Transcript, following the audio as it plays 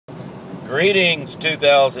Greetings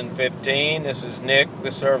 2015. This is Nick,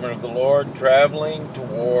 the servant of the Lord, traveling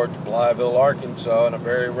towards Blytheville, Arkansas in a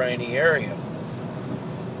very rainy area.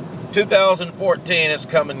 2014 is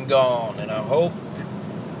come and gone, and I hope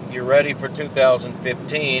you're ready for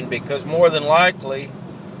 2015 because more than likely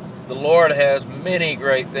the Lord has many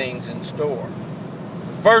great things in store.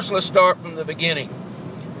 First, let's start from the beginning.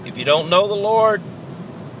 If you don't know the Lord,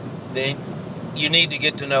 then you need to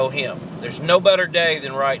get to know Him. There's no better day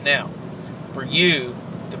than right now for you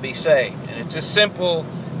to be saved. And it's as simple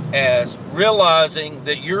as realizing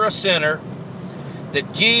that you're a sinner,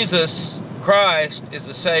 that Jesus Christ is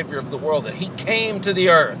the Savior of the world, that He came to the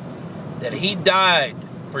earth, that He died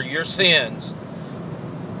for your sins,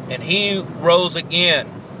 and He rose again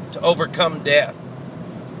to overcome death.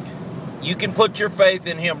 You can put your faith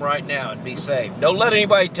in Him right now and be saved. Don't let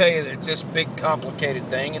anybody tell you that it's this big complicated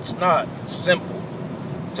thing. It's not. It's simple.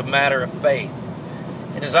 It's a matter of faith.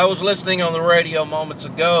 And as I was listening on the radio moments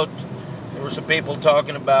ago, there were some people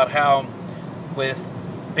talking about how with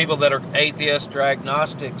people that are atheists or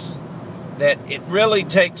agnostics, that it really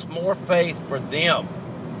takes more faith for them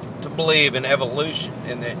to believe in evolution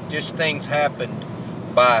and that just things happened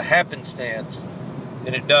by happenstance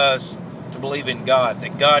than it does to believe in God,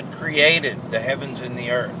 that God created the heavens and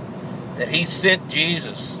the earth, that He sent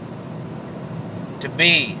Jesus to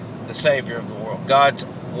be the Savior of the world, God's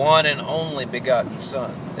one and only begotten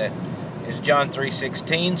Son, that as John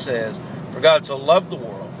 3:16 says, for God so loved the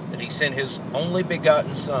world that He sent His only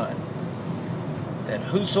begotten Son, that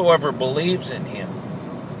whosoever believes in Him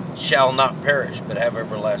shall not perish but have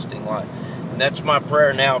everlasting life. And that's my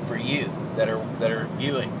prayer now for you that are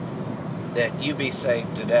viewing, that you be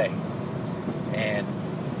saved today. And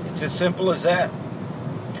it's as simple as that.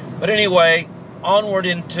 But anyway, onward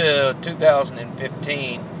into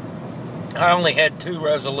 2015, I only had 2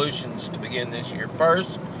 resolutions to begin this year.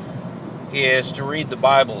 First is to read the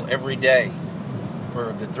Bible every day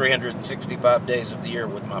for the 365 days of the year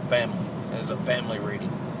with my family as a family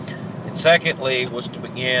reading. And secondly was to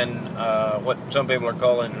begin what some people are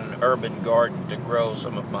calling an urban garden, to grow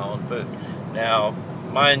some of my own food. Now,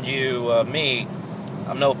 mind you, me,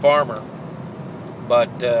 I'm no farmer,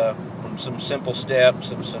 but from some simple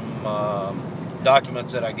steps and some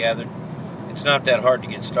documents that I gathered, it's not that hard to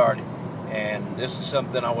get started. And this is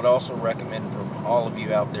something I would also recommend from all of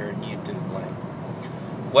you out there in YouTube land.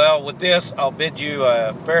 Well, with this, I'll bid you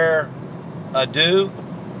a fair adieu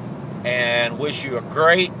and wish you a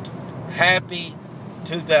great, happy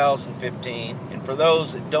 2015. And for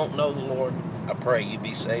those that don't know the Lord, I pray you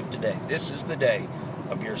be saved today. This is the day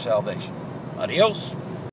of your salvation. Adios.